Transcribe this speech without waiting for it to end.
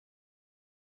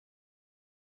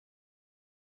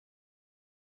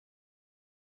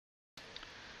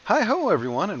Hi-ho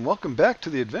everyone, and welcome back to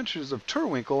the adventures of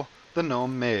Turwinkle, the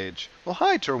gnome mage. Well,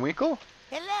 hi Turwinkle.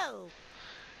 Hello.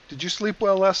 Did you sleep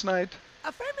well last night?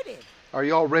 Affirmative. Are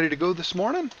you all ready to go this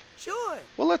morning? Sure.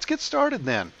 Well, let's get started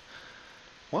then.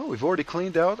 Well, we've already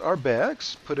cleaned out our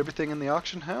bags, put everything in the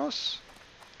auction house,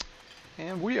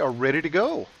 and we are ready to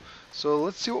go. So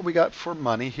let's see what we got for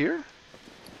money here.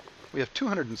 We have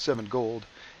 207 gold,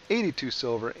 82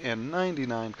 silver, and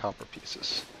 99 copper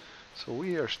pieces. So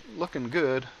we are looking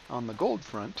good on the gold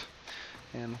front,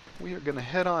 and we are going to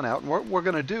head on out. And what we're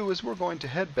going to do is we're going to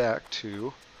head back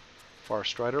to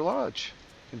Farstrider Lodge,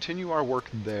 continue our work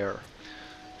there.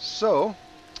 So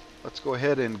let's go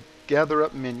ahead and gather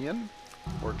up Minion,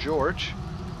 or George.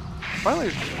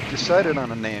 Finally decided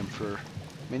on a name for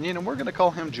Minion, and we're going to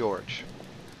call him George.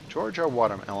 George, our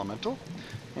water elemental.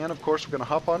 And of course we're going to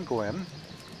hop on Glenn.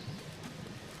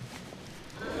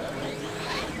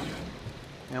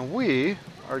 And we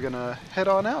are going to head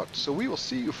on out. So we will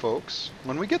see you folks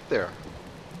when we get there.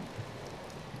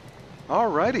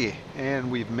 Alrighty, and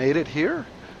we've made it here.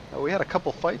 We had a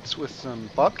couple fights with some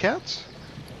bobcats.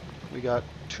 We got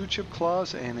 2 chip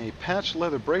claws and a patched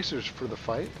leather bracers for the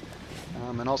fight.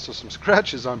 And also some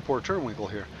scratches on poor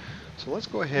Turwinkle here. So let's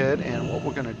go ahead, and what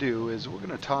we're going to do is we're going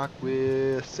to talk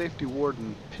with Safety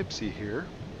Warden Pipsy here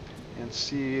and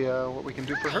see what we can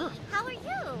do for her. How are you?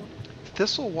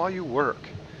 Thistle while you work.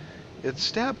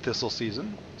 It's Stabthistle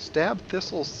season.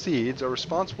 Stabthistle seeds are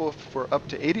responsible for up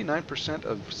to 89%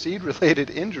 of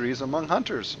seed-related injuries among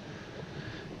hunters.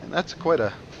 And that's quite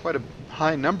a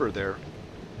high number there.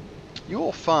 You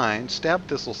will find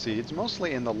Stabthistle seeds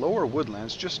mostly in the lower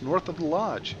woodlands just north of the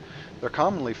lodge. They're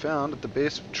commonly found at the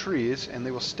base of trees, and they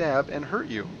will stab and hurt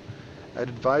you. I'd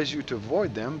advise you to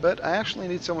avoid them, but I actually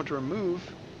need someone to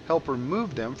help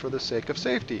remove them for the sake of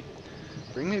safety.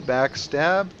 Bring me back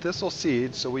Stabthistle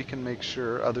seeds so we can make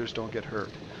sure others don't get hurt.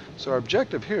 So our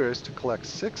objective here is to collect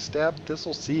 6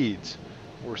 Stabthistle seeds.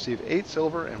 We'll receive 8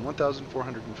 silver and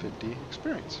 1,450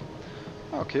 experience.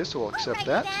 Okay, so we'll accept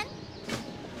that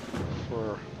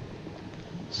for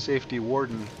Safety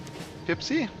Warden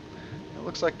Pipsy. It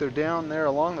looks like they're down there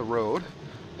along the road.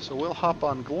 So we'll hop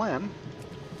on Glen,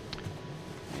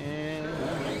 and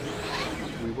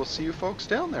we will see you folks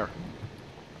down there.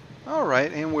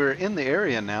 Alright, and we're in the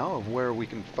area now of where we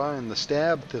can find the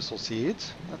Stabthistle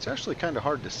seeds. That's actually kind of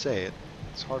hard to say.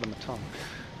 It's hard on the tongue.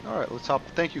 Alright, let's hop.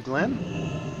 Thank you, Glenn.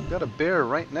 We've got a bear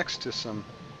right next to some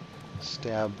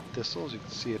Stabthistles. You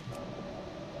can see it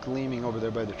gleaming over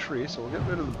there by the tree. So we'll get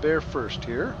rid of the bear first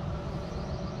here.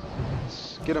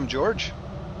 Let's get him, George.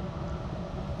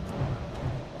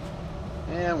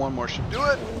 And one more should do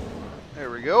it.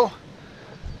 There we go.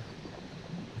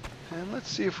 And let's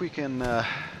see if we can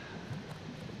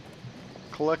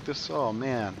collect this. Oh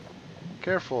man,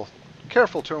 careful,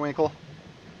 careful, Turwinkle.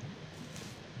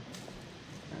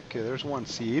 Okay, there's one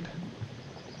seed.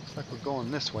 Looks like we're going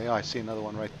this way. Oh, I see another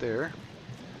one right there.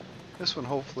 This one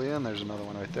hopefully, and there's another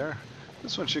one right there.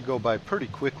 This one should go by pretty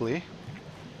quickly.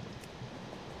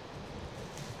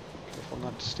 Careful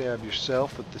not to stab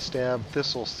yourself with the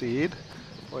Stabthistle seed.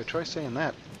 Boy, try saying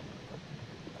that,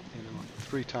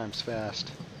 3 times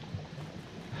fast.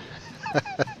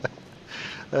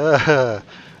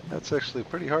 That's actually a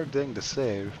pretty hard thing to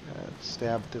say.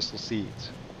 Stabthistle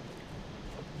seeds.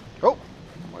 Oh,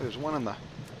 boy, there's one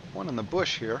in the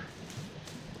bush here.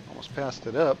 Almost passed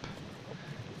it up.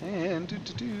 And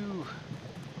there's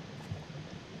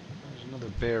another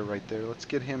bear right there. Let's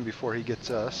get him before he gets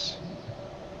us.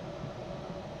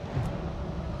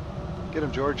 Get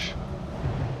him, George.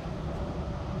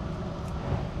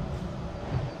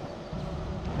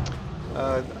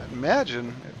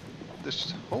 Imagine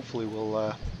this hopefully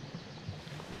will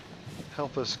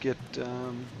help us get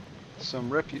some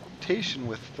reputation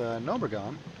with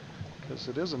Gnomergon, because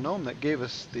it is a gnome that gave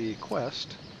us the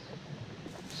quest.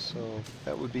 So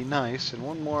that would be nice. And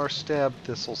one more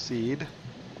Stabthistle seed.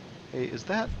 Hey, is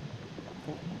that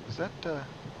I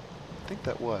think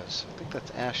that was. I think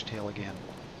that's Ashtail again.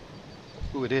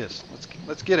 Ooh, it is.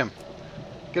 Let's get him.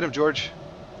 Get him, George.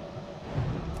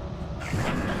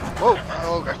 Whoa!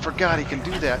 Oh, I forgot he can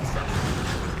do that.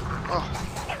 Oh.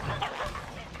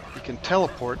 He can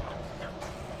teleport.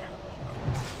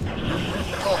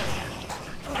 Oh.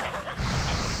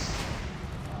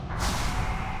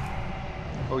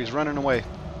 Oh, he's running away.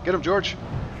 Get him, George.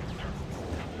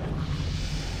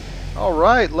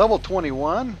 Alright, level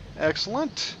 21.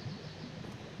 Excellent.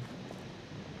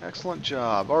 Excellent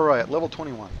job. Alright, level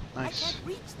 21. Nice. I can't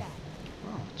reach that.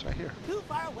 Oh, it's right here. Too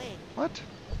far away. What?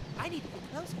 I need to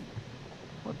get closer.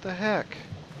 What the heck?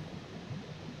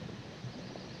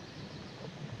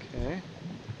 Okay.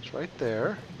 It's right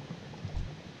there.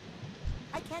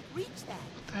 can't reach that.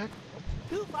 What the heck?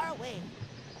 Too far away.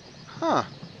 Huh.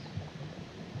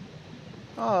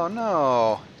 Oh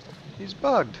no. He's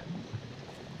bugged.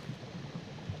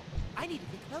 I need to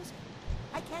get closer.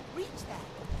 I can't reach that.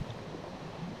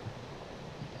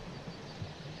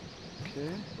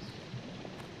 Okay.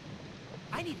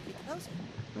 I need to get closer.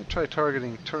 Let me try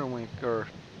targeting Turwinkle or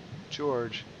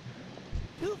George.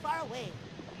 Too far away.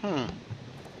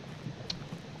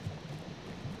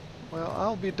 Well,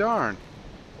 I'll be darned.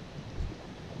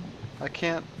 I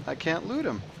can't loot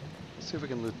him. Let's see if we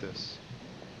can loot this.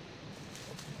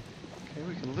 Okay,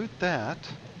 we can loot that.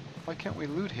 Why can't we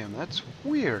loot him? That's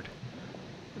weird.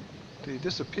 Did he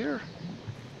disappear?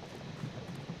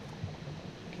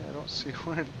 Okay, I don't see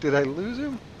where. Did I lose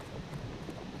him?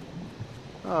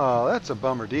 Oh, that's a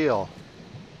bummer deal.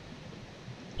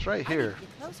 It's right I need here. to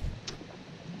get closer.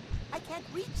 I can't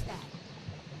reach that.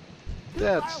 Too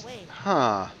That's, far away.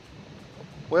 huh.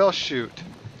 Well, shoot,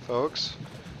 folks.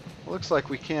 Looks like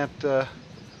we can't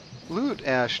loot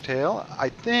Ashtail. I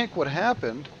think what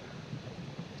happened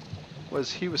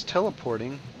was he was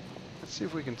teleporting. Let's see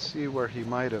if we can see where he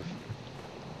might have.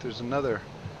 There's another,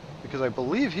 because I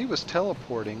believe he was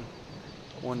teleporting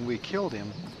when we killed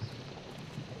him.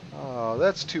 Oh,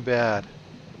 that's too bad.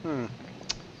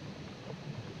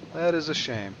 That is a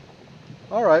shame.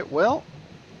 All right, well,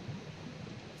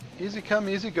 easy come,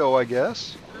 easy go, I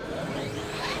guess.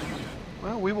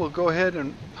 Well, we will go ahead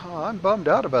and... Oh, I'm bummed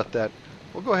out about that.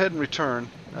 We'll go ahead and return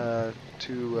to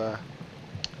the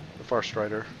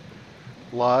Farstrider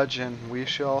Lodge, and we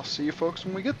shall see you folks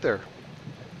when we get there.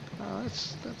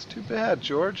 That's too bad,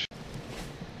 George.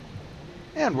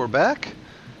 And we're back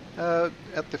at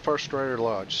the Farstrider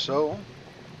Lodge. So,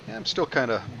 yeah, I'm still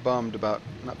kind of bummed about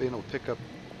not being able to pick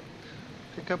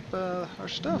up our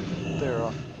stuff there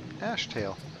off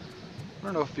Ashtail. I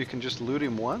don't know if you can just loot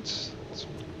him once.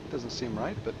 Doesn't seem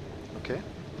right, but okay.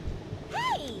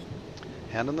 Hey!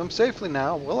 Handling them safely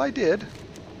now. Well, I did.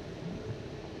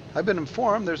 I've been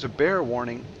informed there's a bear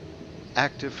warning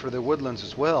active for the woodlands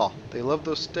as well. They love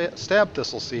those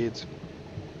Stabthistle seeds.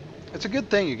 It's a good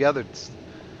thing you gathered.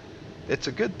 It's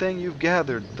a good thing you've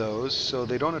gathered those so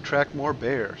they don't attract more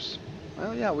bears.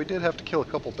 Well, yeah, we did have to kill a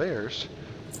couple bears.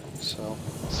 So,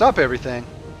 stop everything.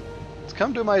 It's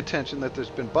come to my attention that there's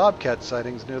been bobcat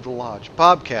sightings near the lodge.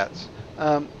 Bobcats.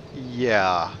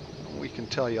 Yeah, we can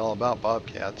tell you all about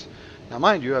bobcats. Now,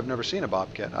 mind you, I've never seen a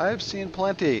bobcat. I've seen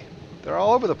plenty. They're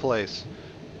all over the place.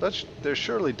 But they're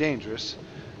surely dangerous.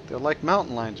 They're like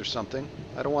mountain lions or something.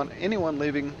 I don't want anyone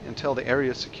leaving until the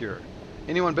area is secure.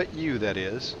 Anyone but you, that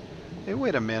is. Hey,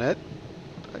 wait a minute.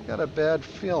 I got a bad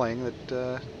feeling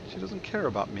that she doesn't care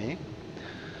about me.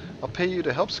 I'll pay you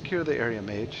to help secure the area,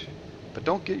 mage. But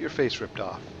don't get your face ripped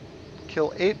off.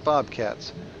 Kill 8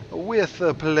 bobcats. With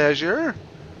pleasure.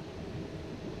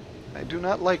 I do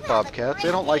not like bobcats.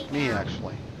 They don't like me,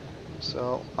 actually.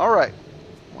 So, alright.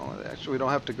 Well, actually, we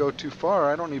don't have to go too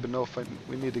far. I don't even know if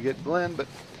we need to get Glenn, but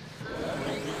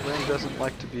Glenn doesn't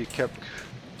like to be kept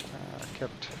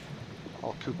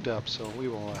all cooped up. So we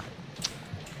will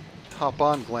hop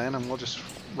on Glenn, and we'll just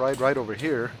ride right over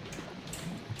here.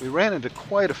 We ran into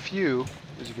quite a few,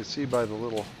 as you can see by the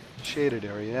little shaded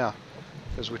area. Yeah.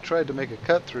 Because we tried to make a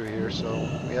cut through here, so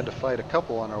we had to fight a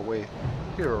couple on our way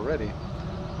here already.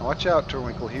 Now watch out,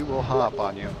 Turwinkle. He will hop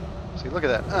on you. See, look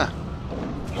at that.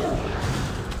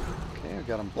 Okay, we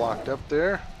got him blocked up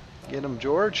there. Get him,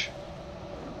 George.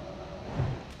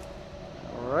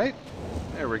 Alright.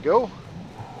 There we go.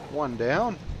 One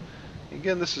down.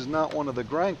 Again, this is not one of the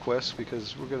grind quests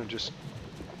because we're going to just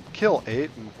kill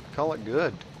 8 and call it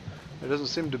good. There doesn't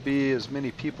seem to be as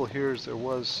many people here as there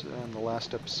was in the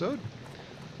last episode.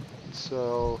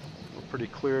 So we're pretty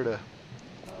clear to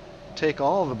take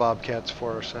all of the bobcats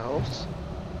for ourselves.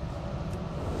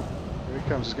 Here he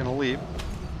comes. He's going to leap.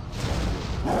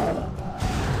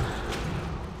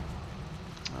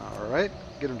 Alright.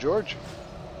 Get him, George.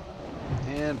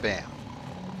 And bam.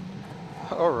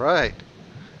 Alright.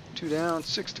 2 down,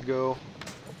 6 to go.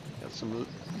 Got some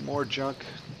more junk.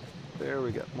 There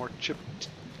we got more chipped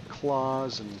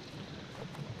claws and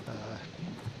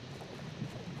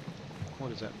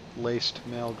what is that? Laced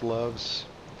male gloves.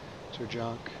 Those are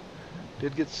junk.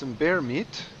 Did get some bear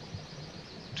meat.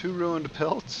 2 ruined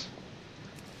pelts.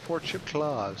 4 chipped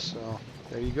claws. So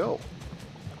there you go.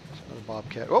 There's another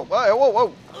bobcat. Oh, whoa,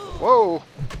 whoa, whoa!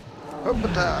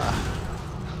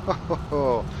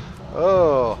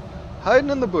 Oh,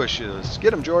 hiding in the bushes.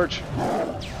 Get him, George.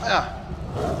 Ah.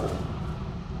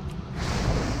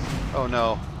 Oh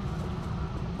no.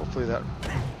 Hopefully that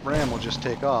ram will just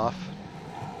take off.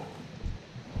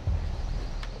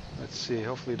 Let's see.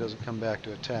 Hopefully he doesn't come back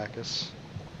to attack us.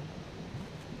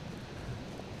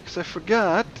 Because I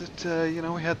forgot that, you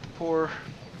know, we had the poor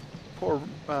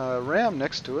ram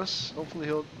next to us. Hopefully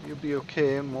he'll be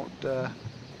okay and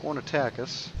won't attack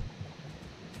us.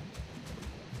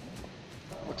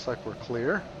 Looks like we're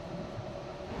clear.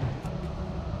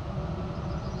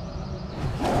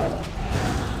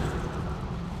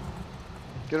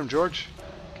 Get him, George.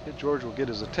 Okay, George will get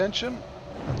his attention.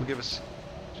 That'll give us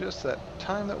just that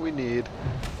time that we need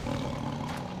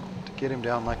to get him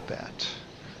down like that.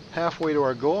 Halfway to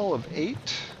our goal of 8.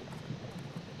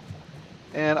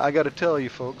 And I got to tell you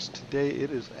folks, today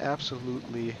it is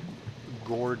absolutely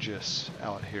gorgeous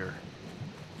out here.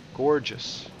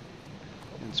 Gorgeous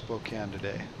in Spokane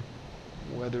today.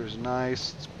 Weather is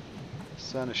nice, the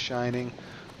sun is shining.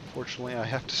 Fortunately, I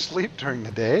have to sleep during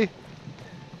the day,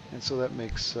 and so that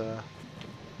makes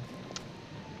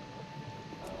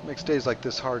days like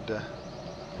this hard to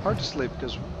sleep,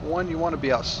 because one, you want to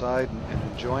be outside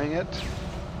and enjoying it,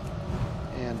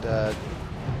 and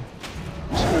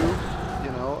two,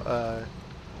 you know,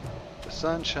 the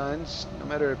sun shines no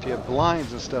matter if you have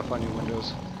blinds and stuff on your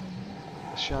windows.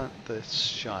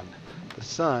 The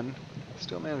sun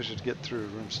still manages to get through.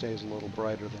 The room stays a little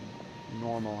brighter than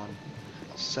normal on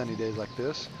sunny days like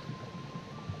this.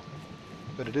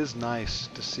 But it is nice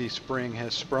to see spring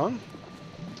has sprung.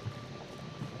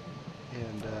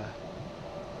 And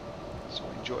so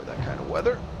we enjoy that kind of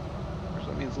weather. So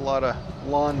that means a lot of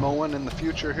lawn mowing in the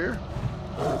future here.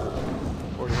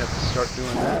 Already have to start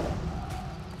doing that.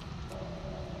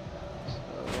 So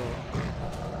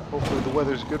hopefully the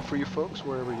weather's good for you folks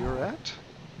wherever you're at.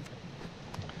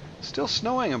 Still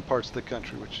snowing in parts of the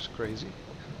country, which is crazy.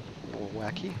 A little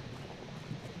wacky.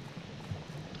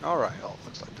 Alright, oh,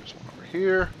 looks like there's one over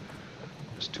here.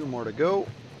 There's 2 more to go.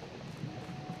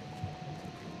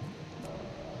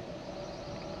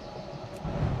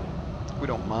 We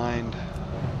don't mind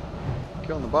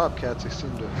killing the bobcats. They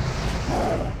seem to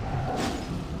have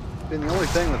been the only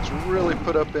thing that's really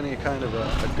put up any kind of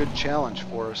a good challenge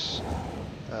for us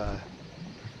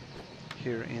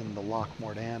here in the Loch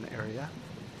area.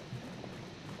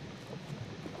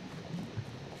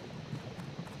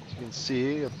 As you can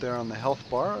see up there on the health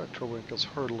bar, Turwinkle's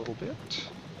hurt a little bit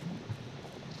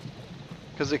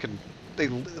because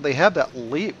they have that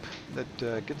leap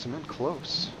that gets them in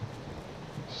close.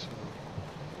 So,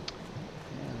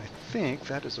 and I think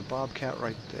that is a bobcat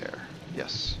right there.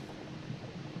 Yes.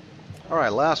 All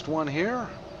right, last one here.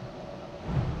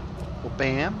 Well,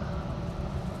 bam.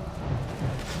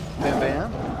 Bam,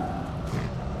 bam.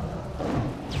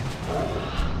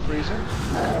 Freezing.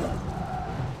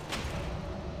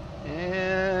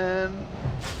 And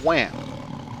wham.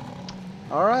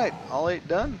 All right, all 8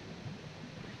 done.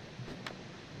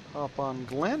 Hop on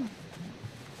Glenn.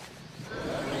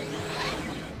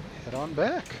 Head on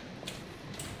back.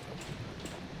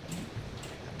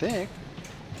 I think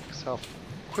that's how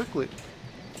quickly.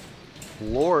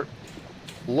 Lord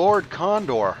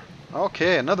Condor.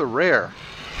 Okay, another rare.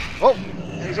 Oh,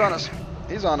 he's on us.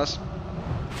 He's on us.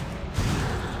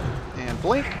 And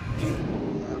blink.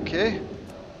 Okay.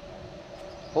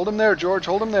 Hold him there, George.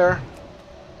 Hold him there.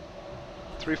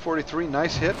 343.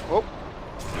 Nice hit. Oh.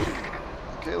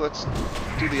 Okay, let's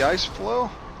do the ice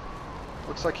flow.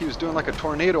 Looks like he was doing like a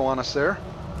tornado on us there.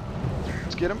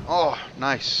 Let's get him. Oh,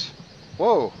 nice.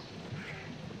 Whoa.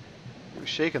 He was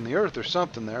shaking the earth or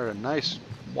something there. A nice,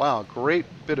 wow, great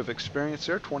bit of experience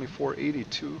there.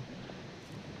 2482.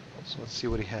 So let's see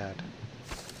what he had.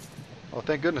 Oh,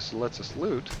 thank goodness it lets us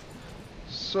loot.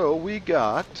 So we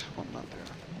got, well, not there.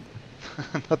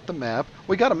 Not the map.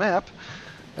 We got a map.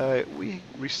 We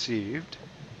received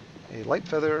a light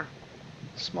feather,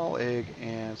 small egg,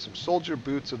 and some soldier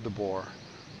boots of the boar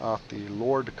off the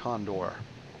Lord Condor.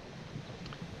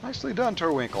 Nicely done,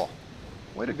 Turwinkle.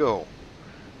 Way to go.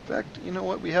 In fact, you know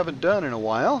what we haven't done in a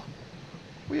while?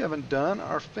 We haven't done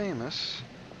our famous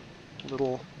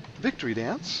little victory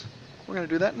dance. We're going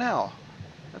to do that now.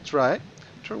 That's right.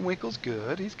 Turwinkle's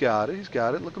good. He's got it. He's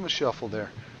got it. Look at him shuffle there.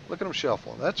 Look at him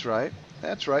shuffle. That's right.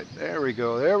 That's right. There we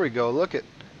go. There we go. Look at.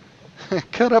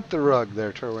 Cut up the rug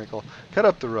there, Turwinkle. Cut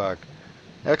up the rug.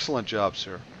 Excellent job,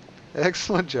 sir.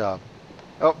 Excellent job.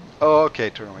 Oh, okay,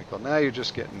 Turwinkle. Now you're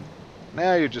just getting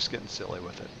silly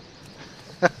with it.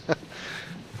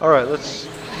 All right, let's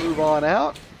move on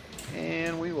out,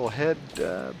 and we will head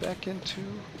back into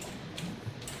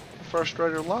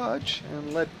Farstrider Lodge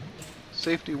and let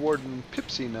Safety Warden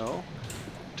Pipsy know,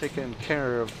 taking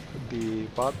care of the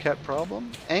bobcat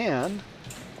problem and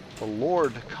the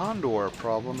Lord Condor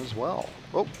problem as well.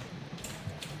 Oh,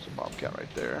 there's a bobcat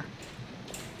right there.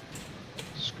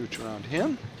 Scooch around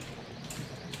him.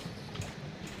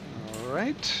 All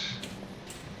right.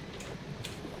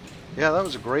 Yeah, that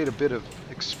was a great bit of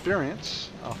experience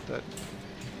off that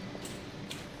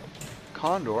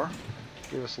Condor.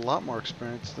 Gave us a lot more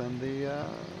experience than the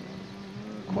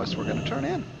quest we're going to turn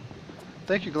in.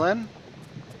 Thank you, Glenn.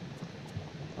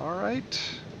 All right.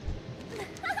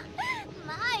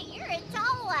 My, you're a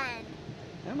tall one.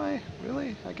 Am I?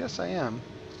 Really? I guess I am.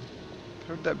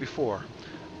 Heard that before.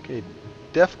 Okay,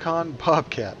 DEFCON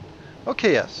Bobcat.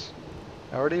 Okay, yes.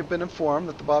 I already have been informed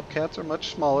that the bobcats are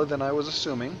much smaller than I was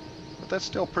assuming, but that's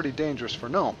still pretty dangerous for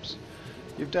gnomes.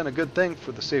 You've done a good thing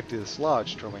for the safety of this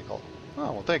lodge, Turwinkle.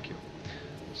 Oh, well, thank you.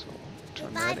 So, turn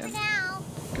Goodbye that for in. now.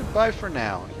 Goodbye for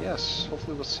now. Yes,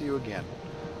 hopefully we'll see you again.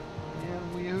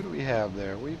 And who do we have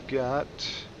there? We've got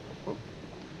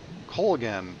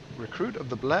Colgan, recruit of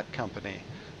the Black Company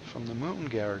from the Moon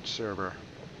Garage server.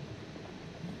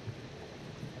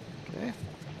 Okay.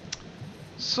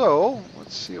 So,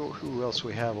 let's see who else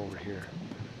we have over here.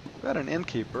 We've got an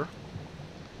innkeeper.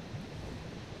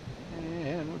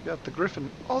 And we've got the griffin.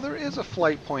 Oh, there is a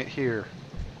flight point here.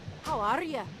 How are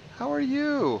ya? How are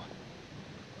you?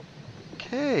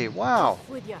 Okay, wow. Off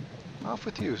with ya. Off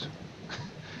with you.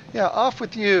 Yeah, off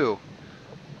with you.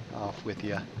 Off with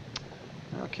ya.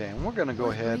 Okay, and we're going to go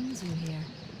What ahead brings you here?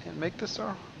 and make this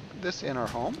in our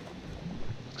home.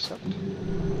 Accept.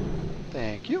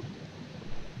 Thank you.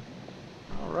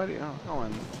 Alrighty. Oh,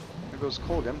 and there goes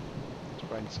Colgan. He's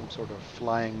riding some sort of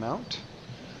flying mount.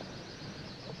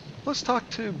 Let's talk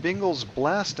to Bingles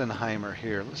Blastenheimer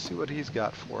here. Let's see what he's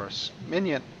got for us.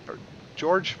 Minion, or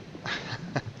George.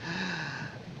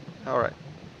 All right,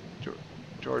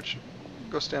 George,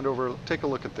 go stand over. Take a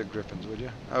look at the griffins, would you?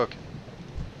 Okay.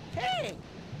 Hey!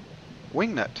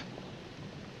 Wingnut.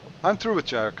 I'm through with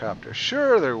gyrocopters.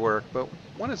 Sure, they work, but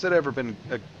when has it ever been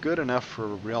good enough for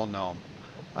a real gnome?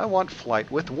 I want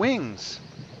flight with wings.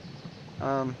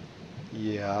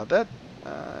 Yeah, that.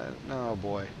 Oh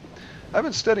boy. I've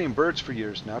been studying birds for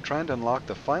years now, trying to unlock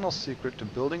the final secret to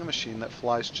building a machine that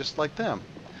flies just like them.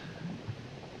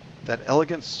 That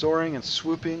elegant soaring and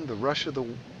swooping, the rush of the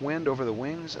wind over the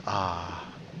wings.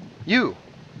 Ah. You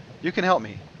can help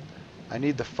me. I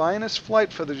need the finest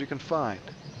flight feathers you can find.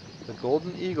 The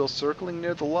golden eagle circling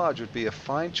near the lodge would be a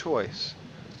fine choice.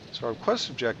 So our quest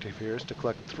objective here is to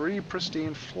collect 3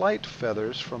 pristine flight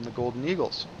feathers from the golden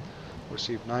eagles.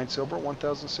 Receive 9 silver,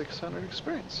 1,600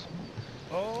 experience.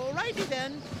 Alrighty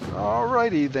then.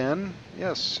 Alrighty then.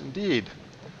 Yes, indeed.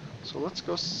 So let's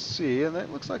go see, and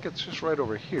it looks like it's just right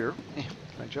over here. Can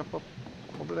I jump up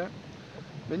over there?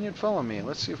 Minion, follow me.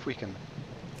 Let's see if we can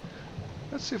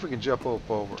jump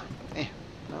up over.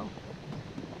 No.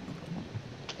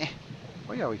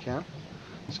 Oh yeah, we can.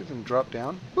 See if we can drop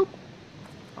down. Boop.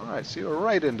 All right. See, we're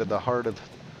right into the heart of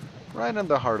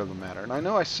the matter. And I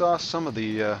know I saw some of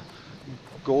the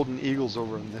golden eagles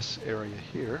over in this area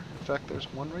here. In fact,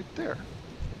 there's one right there.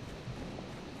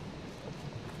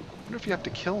 I wonder if you have to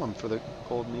kill them for the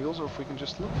golden eagles, or if we can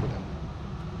just look for them.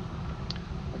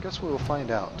 I guess we will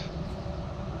find out.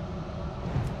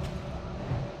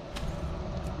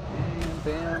 And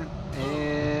bam,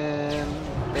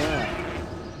 and bam.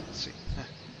 Let's see.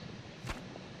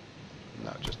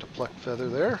 Not just a plucked feather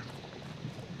there.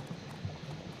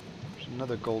 There's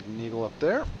another golden eagle up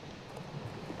there.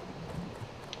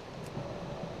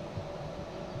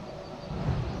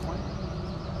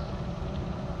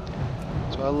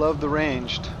 So I love the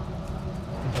ranged.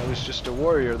 If I was just a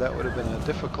warrior, that would have been a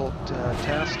difficult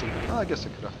task to... Well, I guess I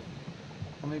could have...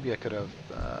 Well, maybe I could have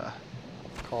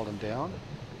called him down.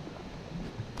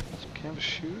 Some canvas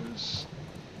shoes.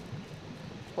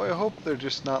 Boy, I hope they're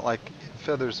just not like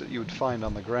feathers that you would find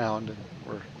on the ground, and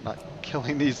we're not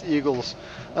killing these eagles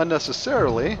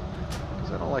unnecessarily,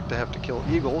 because I don't like to have to kill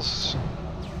eagles.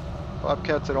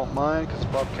 Bobcats I don't mind, because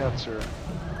bobcats are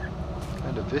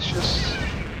kind of vicious.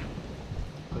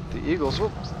 But the eagles,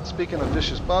 whoops, speaking of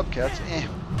vicious bobcats,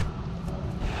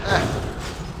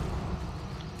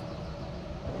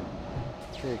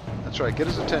 Okay, that's right, get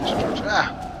his attention, George.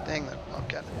 Dang that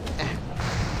bobcat.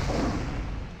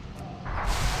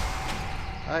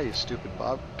 You stupid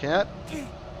bobcat.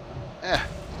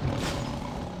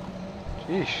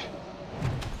 Sheesh.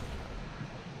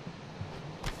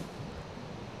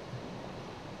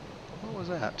 What was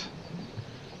that?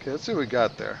 Okay, let's see what we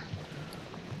got there.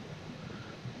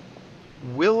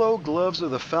 Willow Gloves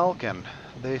of the Falcon.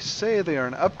 They say they are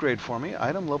an upgrade for me.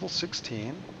 Item level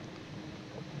 16.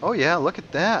 Oh yeah, look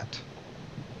at that.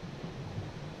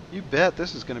 You bet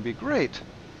this is going to be great.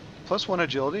 +1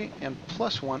 agility and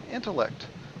 +1 intellect.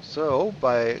 So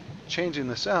by changing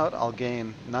this out, I'll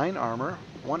gain 9 armor,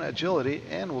 1 agility,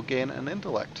 and we'll gain an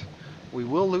intellect. We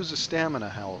will lose a stamina,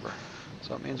 however.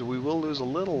 So it means we will lose a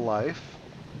little life.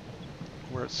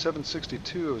 We're at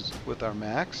 762 with our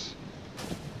max.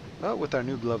 Oh, with our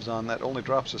new gloves on, that only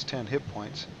drops us 10 hit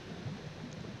points.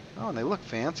 Oh, and they look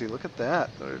fancy. Look at that.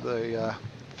 They're the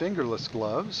fingerless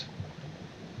gloves.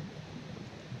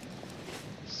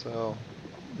 So,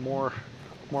 more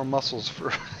muscles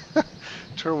for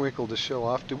Turwinkle to show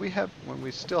off. Do we have? When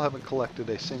we still haven't collected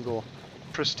a single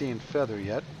pristine feather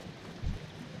yet.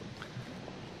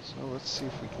 So let's see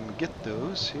if we can get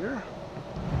those here.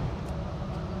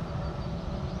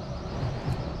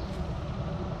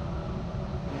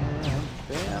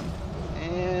 Bam.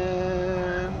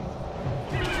 And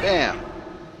bam.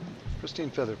 Pristine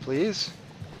feather, please.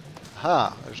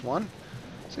 Aha, there's one.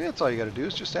 See, that's all you got to do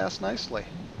is just ask nicely.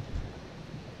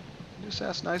 Just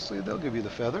ask nicely, they'll give you the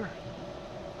feather.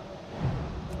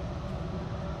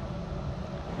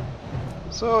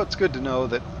 So it's good to know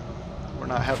that we're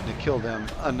not having to kill them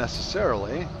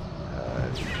unnecessarily.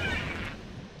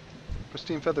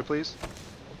 Pristine feather, please.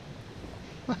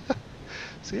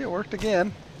 See, it worked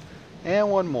again.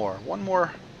 And one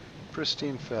more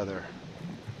pristine feather.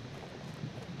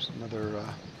 There's another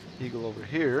eagle over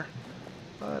here,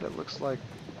 but it looks like,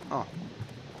 oh,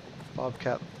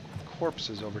 bobcat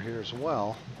corpses over here as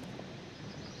well.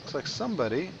 Looks like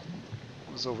somebody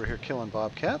was over here killing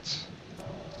bobcats.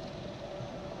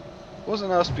 It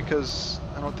wasn't us, because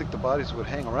I don't think the bodies would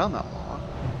hang around that long.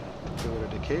 I think they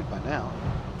would have decayed by now.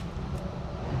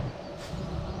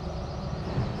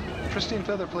 Pristine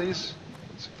feather, please.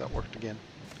 Let's see if that worked again.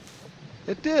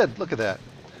 It did! Look at that.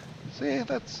 See,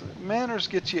 that's manners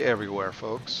get you everywhere,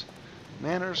 folks.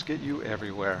 Manners get you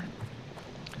everywhere.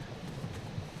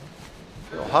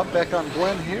 We'll hop back on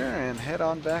Glen here and head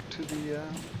on back to the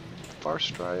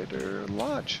Farstrider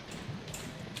Lodge.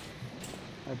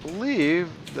 I believe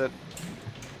that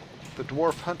the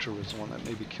dwarf hunter was the one that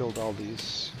maybe killed all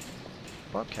these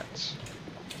bobcats.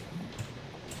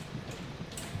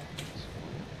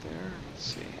 Let's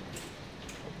see.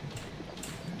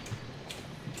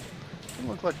 Doesn't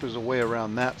look like there's a way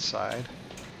around that side.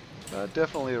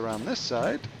 Definitely around this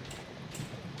side.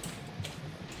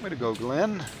 Way to go,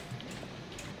 Glenn.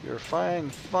 You're a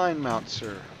fine mount,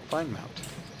 sir. Fine mount.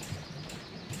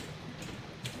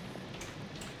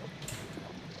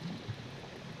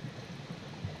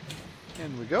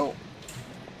 In we go.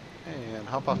 And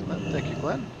hop off that. Thank you,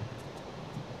 Glenn.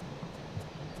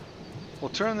 We'll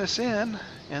turn this in,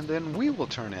 and then we will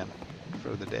turn in for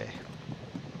the day.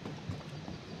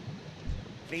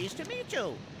 Pleased to meet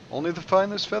you. Only the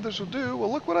finest feathers will do.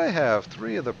 Well, look what I have.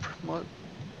 3 of the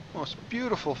most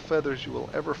beautiful feathers you will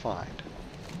ever find.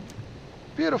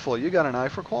 Beautiful. You got an eye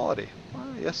for quality.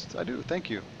 Well, yes, I do. Thank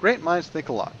you. Great minds think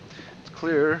alike. It's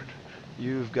clear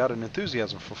you've got an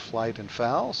enthusiasm for flight and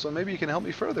fowl, so maybe you can help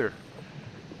me further.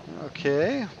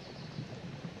 Okay.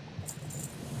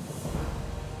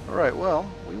 Alright, well,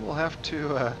 we will have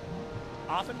to...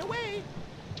 Off and away.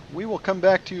 We will come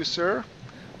back to you, sir.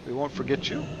 We won't forget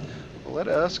you. Let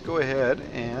us go ahead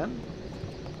and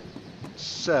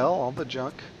sell all the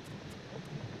junk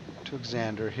to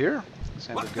Xander here.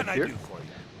 Xander, What can I do for you?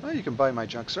 Well, you can buy my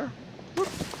junk, sir. Whoop.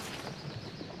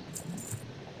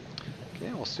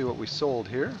 Okay, we'll see what we sold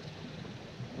here.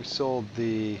 We sold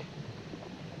the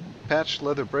patched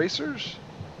leather bracers,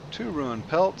 2 ruined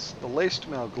pelts, the laced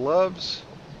mail gloves,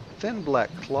 thin black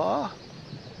claw,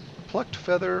 plucked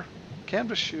feather,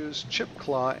 canvas shoes, chipped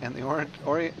claw, and the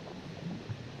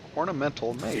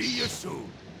ornamental mace. See you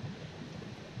soon.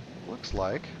 Looks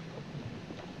like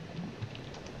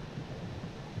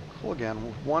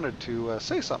Hooligan wanted to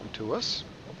say something to us.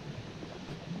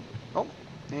 Oh,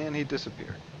 and he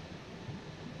disappeared.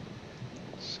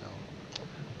 So,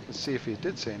 let's see if he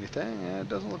did say anything. It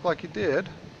doesn't look like he did.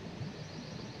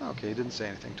 Okay, he didn't say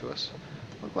anything to us.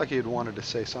 Looked like he had wanted to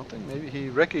say something. Maybe he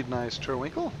recognized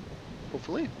Turwinkle.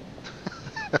 Hopefully.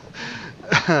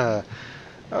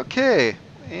 Okay,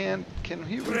 and can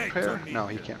he repair? No,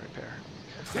 he can't repair.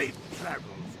 Safe travels.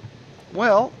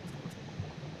 Well,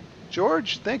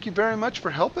 George, thank you very much for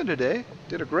helping today.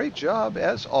 Did a great job,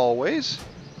 as always.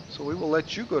 So we will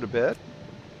let you go to bed.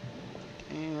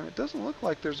 And it doesn't look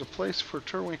like there's a place for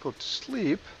Turwinkle to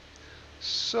sleep.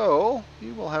 So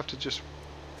you will have to just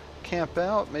camp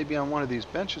out, maybe on one of these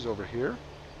benches over here.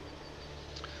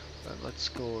 But let's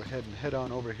go ahead and head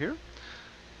on over here.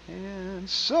 And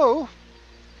so,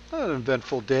 an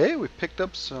eventful day. We picked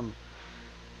up some,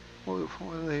 what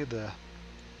are they,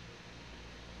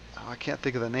 I can't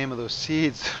think of the name of those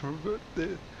seeds.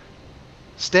 The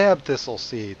Stabthistle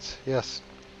seeds. Yes,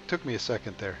 took me a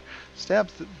second there.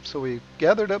 So we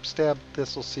gathered up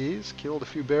Stabthistle seeds, killed a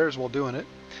few bears while doing it.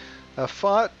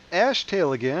 Fought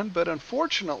Ashtail again, but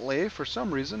unfortunately, for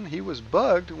some reason, he was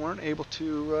bugged and weren't able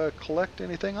to collect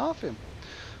anything off him,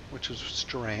 which was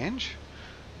strange.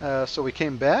 So we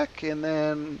came back, and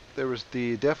then there was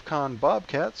the DEF CON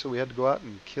bobcat, so we had to go out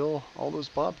and kill all those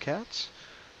bobcats,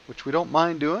 which we don't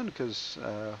mind doing because,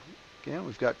 again,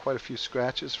 we've got quite a few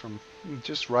scratches from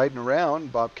just riding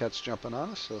around, bobcats jumping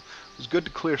on us, so it was good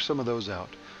to clear some of those out.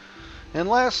 And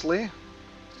lastly,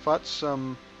 fought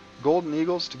some golden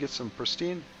eagles to get some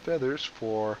pristine feathers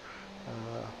for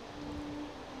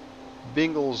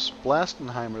Bingle's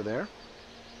Blastenheimer there.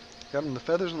 Got him the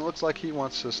feathers, and it looks like he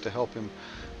wants us to help him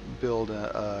build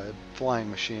a flying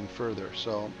machine further.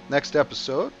 So next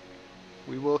episode,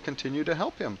 we will continue to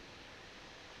help him.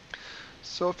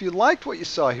 So if you liked what you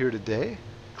saw here today,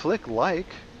 click like.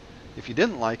 If you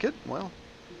didn't like it, well,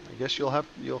 I guess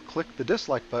you'll click the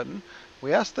dislike button.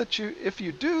 We ask that if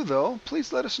you do though,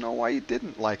 please let us know why you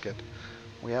didn't like it.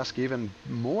 We ask even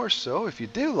more so, if you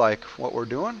do like what we're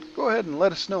doing, go ahead and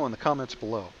let us know in the comments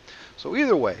below. So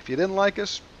either way, if you didn't like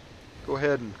us, go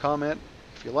ahead and comment.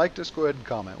 If you liked us, go ahead and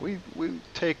comment. We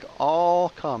take all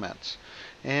comments,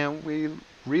 and we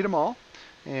read them all,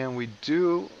 and we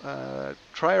do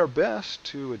try our best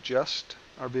to adjust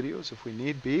our videos if we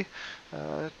need be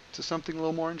to something a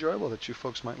little more enjoyable that you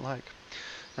folks might like.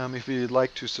 If you'd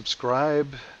like to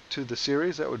subscribe to the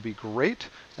series, that would be great.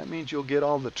 That means you'll get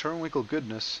all the Turwinkle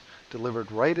goodness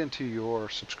delivered right into your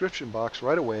subscription box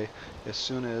right away as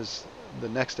soon as the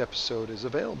next episode is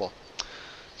available.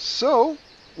 So,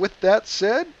 with that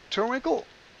said, Turwinkle,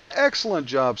 excellent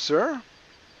job, sir.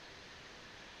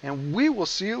 And we will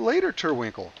see you later,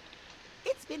 Turwinkle.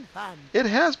 It's been fun. It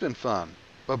has been fun.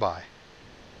 Bye-bye.